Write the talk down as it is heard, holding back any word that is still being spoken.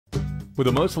With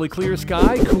a mostly clear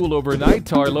sky, cool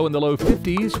overnight, our low in the low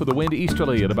 50s with a wind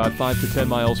easterly at about 5 to 10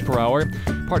 miles per hour.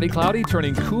 Partly cloudy,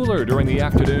 turning cooler during the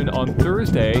afternoon on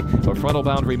Thursday. A frontal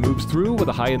boundary moves through with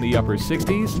a high in the upper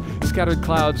 60s. Scattered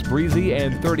clouds, breezy,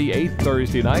 and 38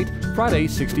 Thursday night. Friday,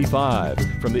 65.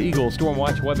 From the Eagle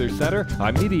Stormwatch Weather Center,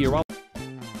 I'm meteorologist.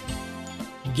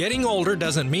 Getting older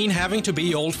doesn't mean having to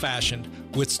be old-fashioned.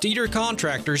 With Steeder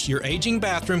Contractors, your aging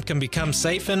bathroom can become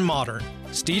safe and modern.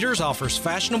 Steeders offers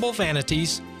fashionable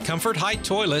vanities, comfort height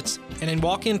toilets, and in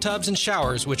walk-in tubs and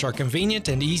showers which are convenient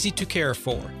and easy to care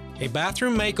for. A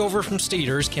bathroom makeover from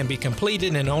Steeders can be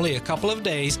completed in only a couple of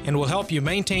days and will help you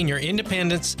maintain your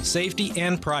independence, safety,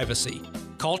 and privacy.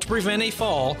 Call to prevent a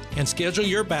fall and schedule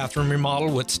your bathroom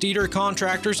remodel with Steeder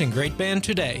Contractors in Great Bend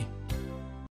today.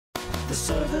 The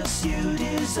service you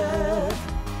deserve,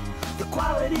 the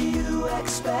quality you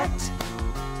expect.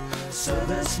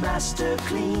 Service Master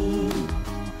Clean,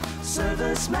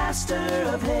 Service Master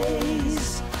of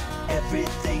Hayes.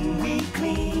 Everything we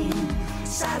clean,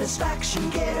 satisfaction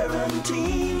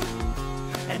guaranteed.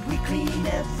 And we clean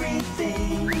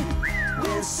everything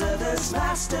with Service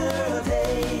Master of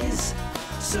Hayes.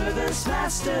 Service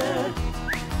Master,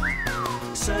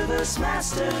 Service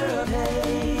Master of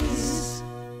Hayes.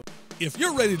 If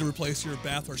you're ready to replace your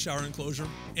bath or shower enclosure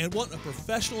and want a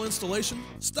professional installation,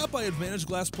 stop by Advantage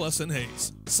Glass Plus in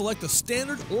Hayes. Select a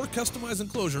standard or customized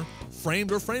enclosure,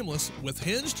 framed or frameless, with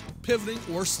hinged, pivoting,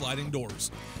 or sliding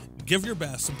doors. Give your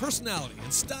bath some personality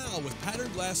and style with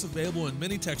patterned glass available in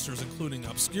many textures including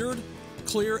obscured,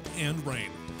 clear, and rain.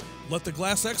 Let the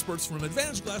glass experts from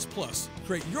Advantage Glass Plus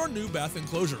create your new bath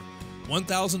enclosure.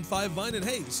 1005 Vine in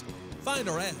Hayes. Find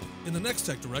our ad in the Next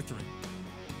Tech directory.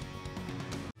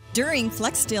 During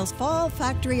FlexSteel's Fall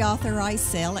Factory Authorized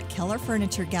Sale at Keller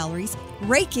Furniture Galleries,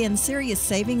 rake in serious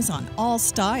savings on all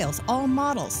styles, all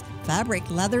models, fabric,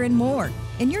 leather, and more,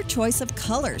 in your choice of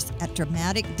colors at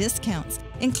dramatic discounts,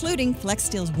 including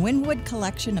FlexSteel's Winwood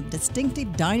collection of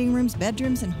distinctive dining rooms,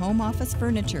 bedrooms, and home office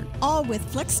furniture, all with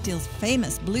FlexSteel's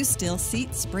famous Blue Steel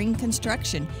seat spring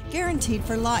construction, guaranteed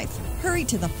for life. Hurry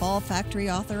to the Fall Factory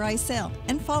Authorized Sale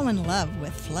and fall in love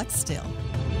with FlexSteel.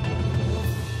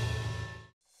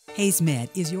 Hayes Med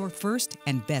is your first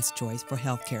and best choice for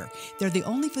healthcare. They're the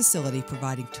only facility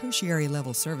providing tertiary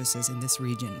level services in this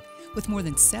region. With more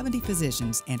than 70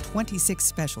 physicians and 26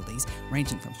 specialties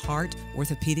ranging from heart,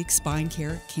 orthopedic, spine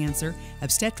care, cancer,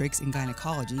 obstetrics and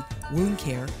gynecology, wound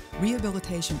care,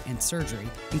 rehabilitation and surgery,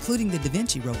 including the Da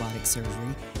Vinci robotic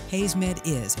surgery, Hayes Med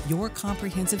is your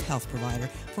comprehensive health provider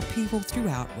for people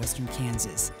throughout Western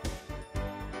Kansas.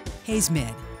 Hayes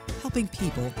Med, helping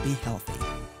people be healthy.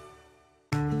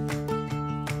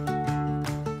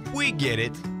 We get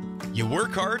it. You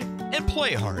work hard and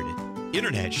play hard.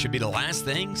 Internet should be the last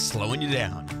thing slowing you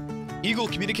down. Eagle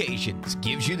Communications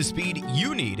gives you the speed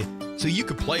you need so you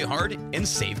can play hard and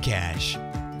save cash.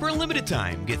 For a limited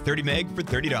time, get 30 meg for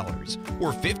 $30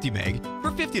 or 50 meg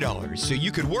for $50 so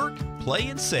you can work, play,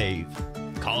 and save.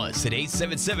 Call us at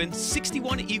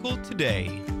 877-61-EAGLE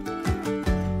today.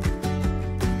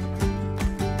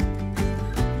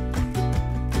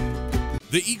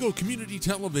 The Eagle Community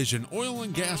Television Oil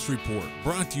and Gas Report,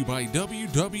 brought to you by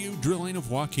WW Drilling of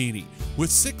Waukene,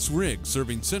 with 6 rigs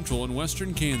serving central and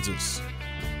western Kansas.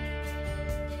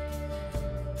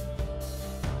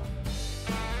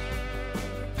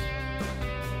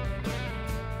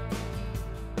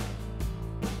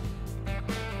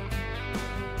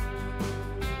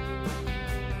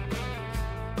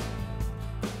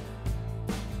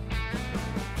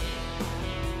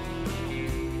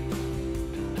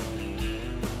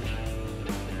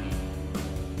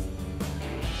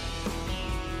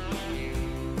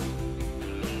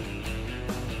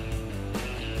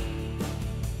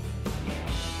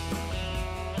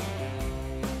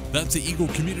 That's the Eagle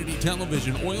Community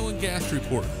Television Oil and Gas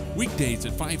Report, weekdays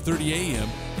at 5:30 a.m.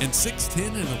 and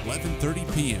 6:10 and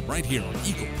 11:30 p.m. right here on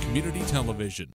Eagle Community Television.